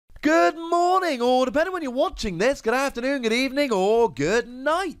Good morning, or depending when you're watching this, good afternoon, good evening, or good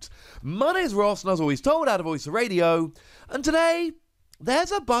night. My name's Ross, and as always told, out of Voice of Radio, and today,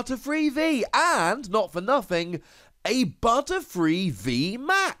 there's a Butterfree V, and, not for nothing, a Butterfree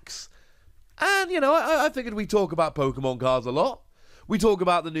VMAX. And, you know, I figured we talk about Pokemon cards a lot. We talk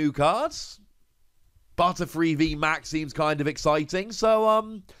about the new cards. Butterfree VMAX seems kind of exciting,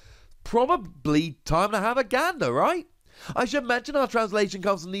 so, probably time to have a gander, right? I should mention our translation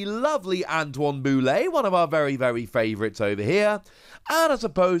comes from the lovely Antoine Boulet, one of our very, very favourites over here. And I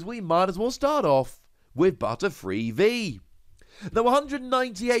suppose we might as well start off with Butterfree V. Now,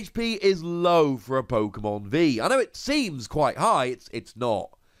 190 HP is low for a Pokemon V. I know it seems quite high, it's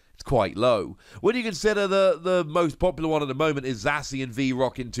not. It's quite low. When you consider the most popular one at the moment is Zacian V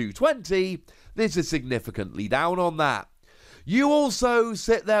rocking 220, this is significantly down on that. You also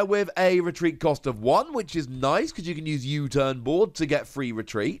sit there with a retreat cost of 1, which is nice because you can use U-turn board to get free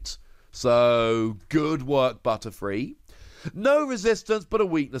retreat. So, good work, Butterfree. No resistance, but a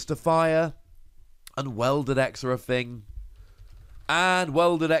weakness to fire. And Welded X are a thing. And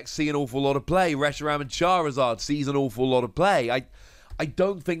Welded X see an awful lot of play. Reshiram and Charizard sees an awful lot of play. I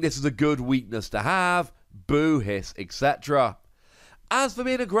don't think this is a good weakness to have. Boo, hiss, etc. As for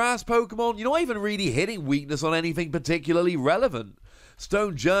being a grass Pokemon, you're not even really hitting weakness on anything particularly relevant.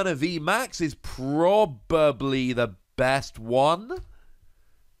 Stonejourner VMAX is probably the best one,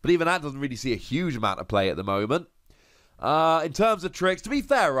 but even that doesn't really see a huge amount of play at the moment. In terms of tricks, to be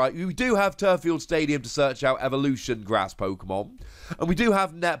fair, right, we do have Turffield Stadium to search out evolution grass Pokemon, and we do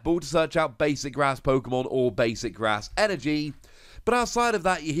have Netball to search out basic grass Pokemon or basic grass energy. But outside of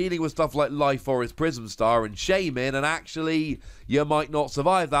that, you're healing with stuff like Life Forest Prism Star and Shaman, and actually, you might not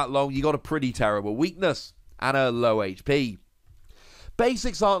survive that long. You got a pretty terrible weakness and a low HP.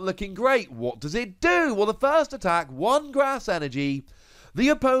 Basics aren't looking great. What does it do? Well, the first attack, 1 grass energy. The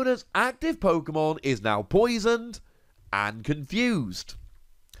opponent's active Pokemon is now poisoned and confused.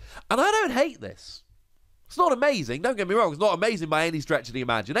 And I don't hate this. It's not amazing. Don't get me wrong. It's not amazing by any stretch of the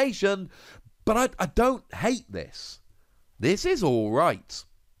imagination, but I don't hate this. This is alright.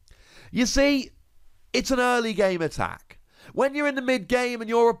 You see, it's an early game attack. When you're in the mid-game and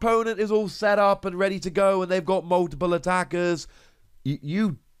your opponent is all set up and ready to go and they've got multiple attackers,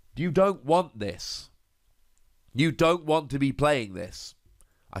 you don't want this. You don't want to be playing this.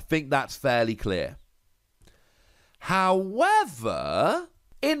 I think that's fairly clear. However,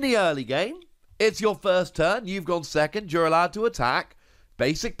 in the early game, it's your first turn, you've gone second, you're allowed to attack.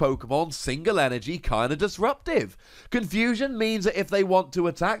 Basic Pokemon, single energy, kind of disruptive. Confusion means that if they want to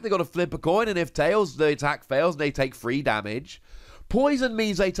attack, they've got to flip a coin, and if tails, the attack fails, they take 3 damage. Poison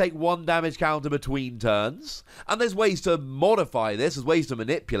means they take 1 damage counter between turns, and there's ways to modify this, there's ways to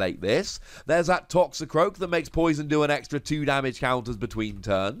manipulate this. There's that Toxicroak that makes Poison do an extra 2 damage counters between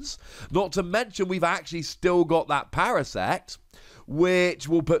turns. Not to mention, we've actually still got that Parasect, which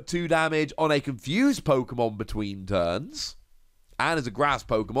will put 2 damage on a confused Pokemon between turns. And is a grass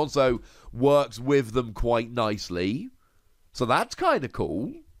Pokemon, so works with them quite nicely. So that's kind of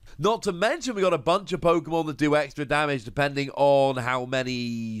cool. Not to mention we got a bunch of Pokemon that do extra damage depending on how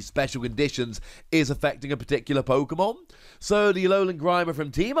many special conditions is affecting a particular Pokemon. So the Alolan Grimer from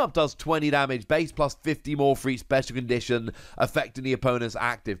Team Up does 20 damage base plus 50 more for each special condition affecting the opponent's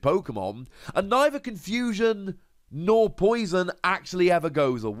active Pokemon. And neither Confusion nor Poison actually ever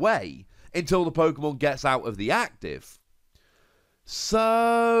goes away until the Pokemon gets out of the active.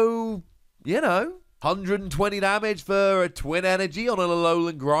 So, you know, 120 damage for a twin energy on an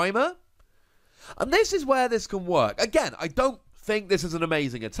Alolan Grimer. And this is where this can work. Again, I don't think this is an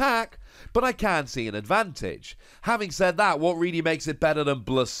amazing attack, but I can see an advantage. Having said that, what really makes it better than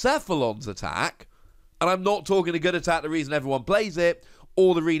Blacephalon's attack, and I'm not talking a good attack, the reason everyone plays it,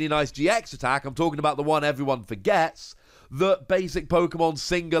 or the really nice GX attack, I'm talking about the one everyone forgets, that basic Pokemon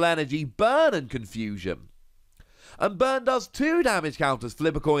single energy, Burn and Confusion. And Burn does 2 damage counters,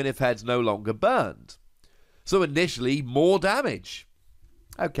 flip a coin if head's no longer burned. So initially, more damage.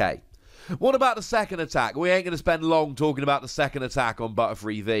 Okay. What about the second attack? We ain't going to spend long talking about the second attack on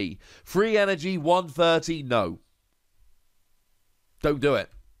Butterfree V. Free energy, 130, no. Don't do it.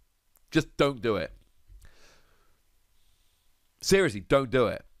 Just don't do it. Seriously, don't do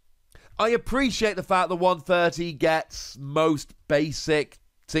it. I appreciate the fact that 130 gets most basic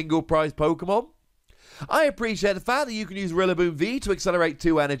single prize Pokemon. I appreciate the fact that you can use Rillaboom V to accelerate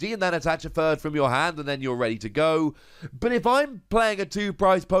 2 energy and then attach a third from your hand and then you're ready to go. But if I'm playing a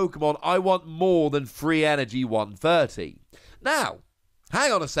 2-prize Pokemon, I want more than free energy 130. Now,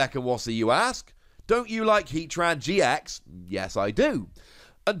 hang on a second, Wassy, you ask. Don't you like Heatran GX? Yes, I do.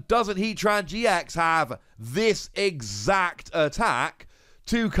 And doesn't Heatran GX have this exact attack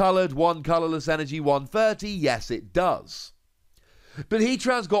 2 coloured, 1 colourless energy, 130? Yes, it does. But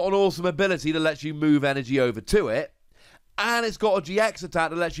Heatran's got an awesome ability that lets you move energy over to it, and it's got a GX attack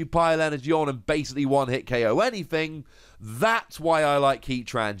that lets you pile energy on and basically one-hit KO anything. That's why I like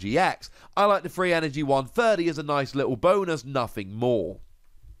Heatran GX. I like the free energy 130 as a nice little bonus, nothing more.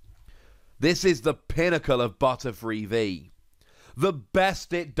 This is the pinnacle of Butterfree V. The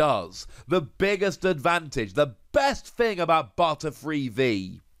best it does, the biggest advantage, the best thing about Butterfree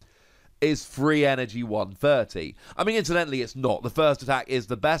V is free energy 130. I mean, incidentally, it's not. The first attack is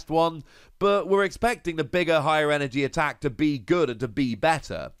the best one, but we're expecting the bigger, higher energy attack to be good and to be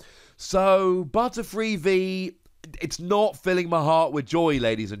better. So, Butterfree V, it's not filling my heart with joy,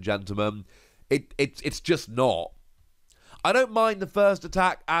 ladies and gentlemen. It's just not. I don't mind the first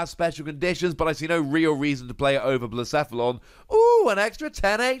attack as special conditions, but I see no real reason to play it over Blacephalon. Ooh, an extra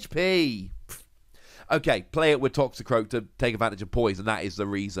 10 HP. Okay, play it with Toxicroak to take advantage of poison. That is the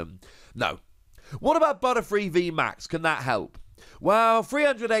reason. No. What about Butterfree VMAX? Can that help? Well,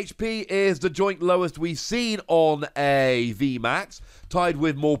 300 HP is the joint lowest we've seen on a VMAX, tied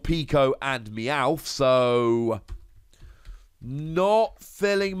with Morpeko and Meowth, so not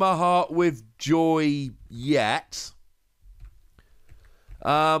filling my heart with joy yet.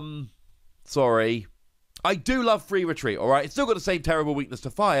 Sorry. I do love free retreat, alright? It's still got the same terrible weakness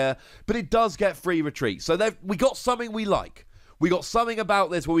to fire, but it does get free retreat. So we got something we like. We got something about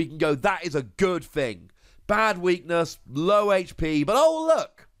this where we can go, that is a good thing. Bad weakness, low HP, but oh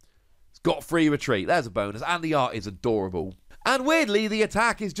look! It's got free retreat. There's a bonus, and the art is adorable. And weirdly, the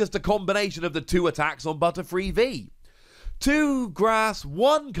attack is just a combination of the 2 attacks on Butterfree V. 2 grass,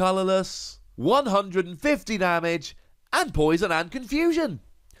 1 colourless, 150 damage, and poison and confusion.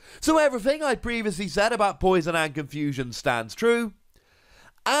 So everything I previously said about poison and confusion stands true.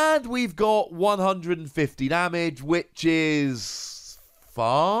 And we've got 150 damage, which is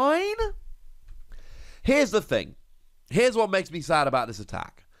fine. Here's the thing. Here's what makes me sad about this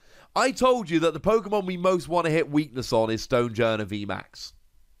attack. I told you that the Pokemon we most want to hit weakness on is Stonejourner VMAX.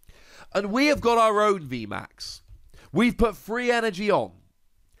 And we have got our own VMAX. We've put free energy on.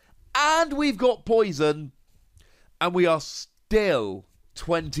 And we've got poison. And we are still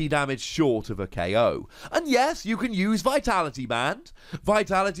 20 damage short of a KO. And yes, you can use Vitality Band.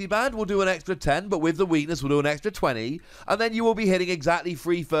 Vitality Band will do an extra 10, but with the weakness will do an extra 20. And then you will be hitting exactly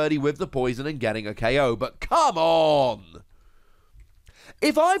 330 with the poison and getting a KO. But come on!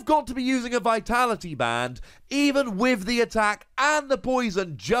 If I've got to be using a Vitality Band, even with the attack and the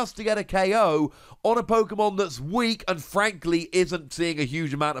poison just to get a KO on a Pokemon that's weak and frankly isn't seeing a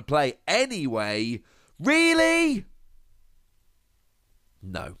huge amount of play anyway, really?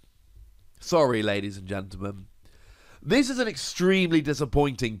 No. Sorry, ladies and gentlemen. This is an extremely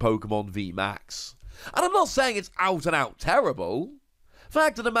disappointing Pokemon VMAX. And I'm not saying it's out and out terrible.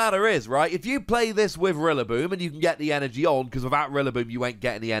 Fact of the matter is, right, if you play this with Rillaboom and you can get the energy on, because without Rillaboom you ain't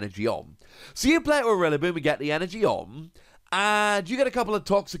getting the energy on. So you play it with Rillaboom and get the energy on, and you get a couple of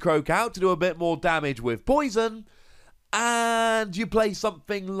Toxicroak out to do a bit more damage with poison, and you play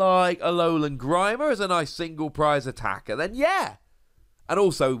something like Alolan Grimer as a nice single prize attacker, then yeah. And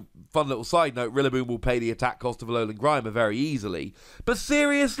also, fun little side note, Rillaboom will pay the attack cost of Alolan Grimer very easily. But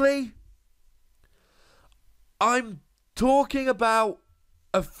seriously? I'm talking about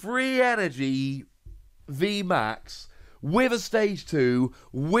a free energy VMAX with a stage 2,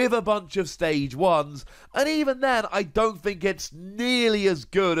 with a bunch of stage 1s, and even then, I don't think it's nearly as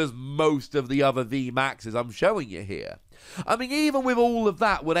good as most of the other VMAXs I'm showing you here. I mean, even with all of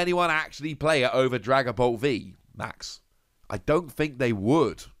that, would anyone actually play it over Dragapult V, Max? I don't think they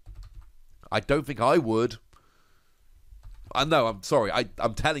would. I don't think I would. No, I'm sorry.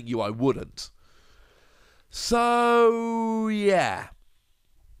 I'm telling you I wouldn't. So, yeah.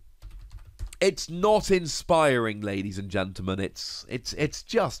 It's not inspiring, ladies and gentlemen. It's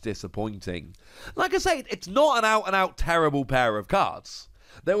just disappointing. Like I say, it's not an out-and-out terrible pair of cards.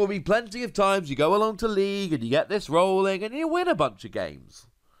 There will be plenty of times you go along to League and you get this rolling and you win a bunch of games.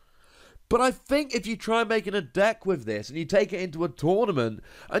 But I think if you try making a deck with this and you take it into a tournament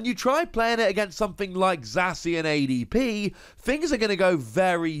and you try playing it against something like Zacian ADP, things are going to go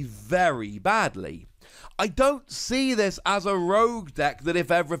very, very badly. I don't see this as a rogue deck that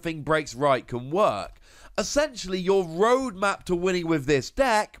if everything breaks right can work. Essentially, your roadmap to winning with this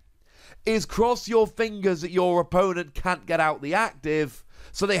deck is cross your fingers that your opponent can't get out the active,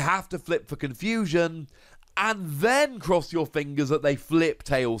 so they have to flip for confusion, and then cross your fingers that they flip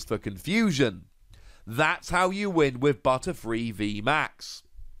tails for confusion. That's how you win with Butterfree VMAX.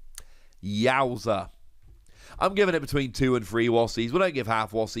 Yowza. I'm giving it between 2 and 3 Wassies. We don't give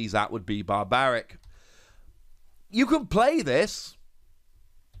half Wassies, that would be barbaric. You can play this.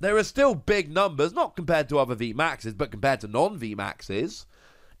 there are still big numbers, not compared to other VMAXs, but compared to non-VMAXs.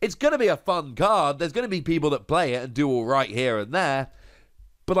 It's going to be a fun card. There's going to be people that play it and do all right here and there.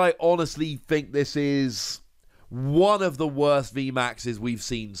 But I honestly think this is one of the worst VMAXs we've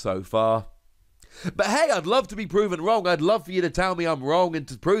seen so far. But hey, I'd love to be proven wrong. I'd love for you to tell me I'm wrong and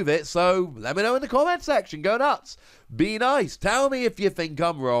to prove it. So let me know in the comment section. Go nuts. Be nice. Tell me if you think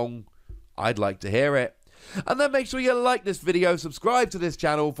I'm wrong. I'd like to hear it. And then make sure you like this video, subscribe to this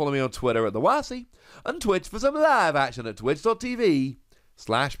channel, follow me on Twitter at TheWasi, and Twitch for some live action at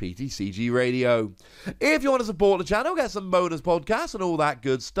twitch.tv/PTCG Radio. If you want to support the channel, get some bonus podcasts and all that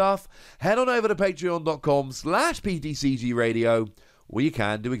good stuff, head on over to patreon.com/PTCG Radio, where you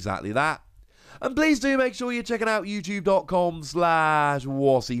can do exactly that. And please do make sure you're checking out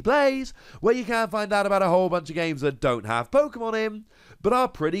youtube.com/WasiPlays, where you can find out about a whole bunch of games that don't have Pokemon in, but are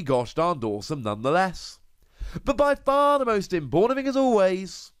pretty gosh darned awesome nonetheless. But by far the most important thing as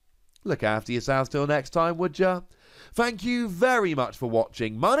always, look after yourselves till next time, would ya? Thank you very much for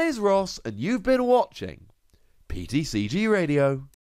watching. My name's Ross, and you've been watching PTCG Radio.